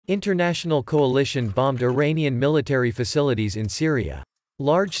International coalition bombed Iranian military facilities in Syria.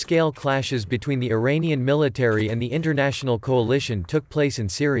 Large-scale clashes between the Iranian military and the international coalition took place in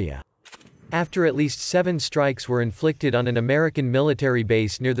Syria. After at least 7 strikes were inflicted on an American military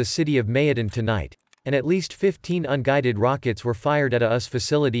base near the city of Maidan tonight, and at least 15 unguided rockets were fired at a US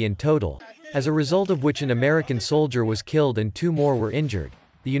facility in total, as a result of which an American soldier was killed and 2 more were injured.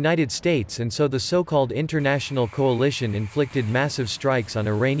 The United States and so the so-called international coalition inflicted massive strikes on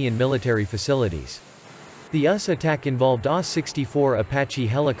Iranian military facilities. The US attack involved AS-64 Apache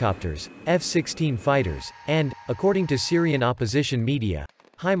helicopters, F-16 fighters, and, according to Syrian opposition media,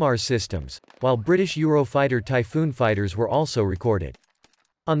 HIMARS systems, while British Eurofighter Typhoon fighters were also recorded.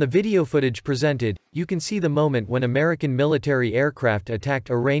 On the video footage presented, you can see the moment when American military aircraft attacked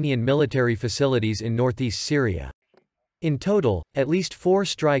Iranian military facilities in northeast Syria. In total, at least 4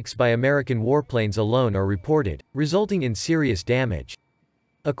 strikes by American warplanes alone are reported, resulting in serious damage.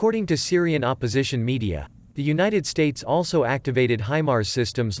 According to Syrian opposition media, the United States also activated HIMARS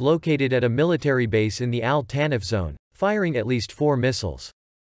systems located at a military base in the Al-Tanif zone, firing at least 4 missiles.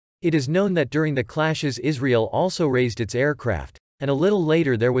 It is known that during the clashes Israel also raised its aircraft, and a little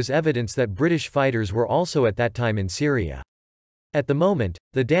later there was evidence that British fighters were also at that time in Syria. At the moment,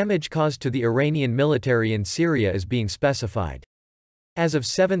 the damage caused to the Iranian military in Syria is being specified. As of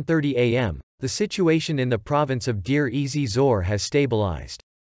 7:30 a.m., the situation in the province of Deir ez-Zor has stabilized.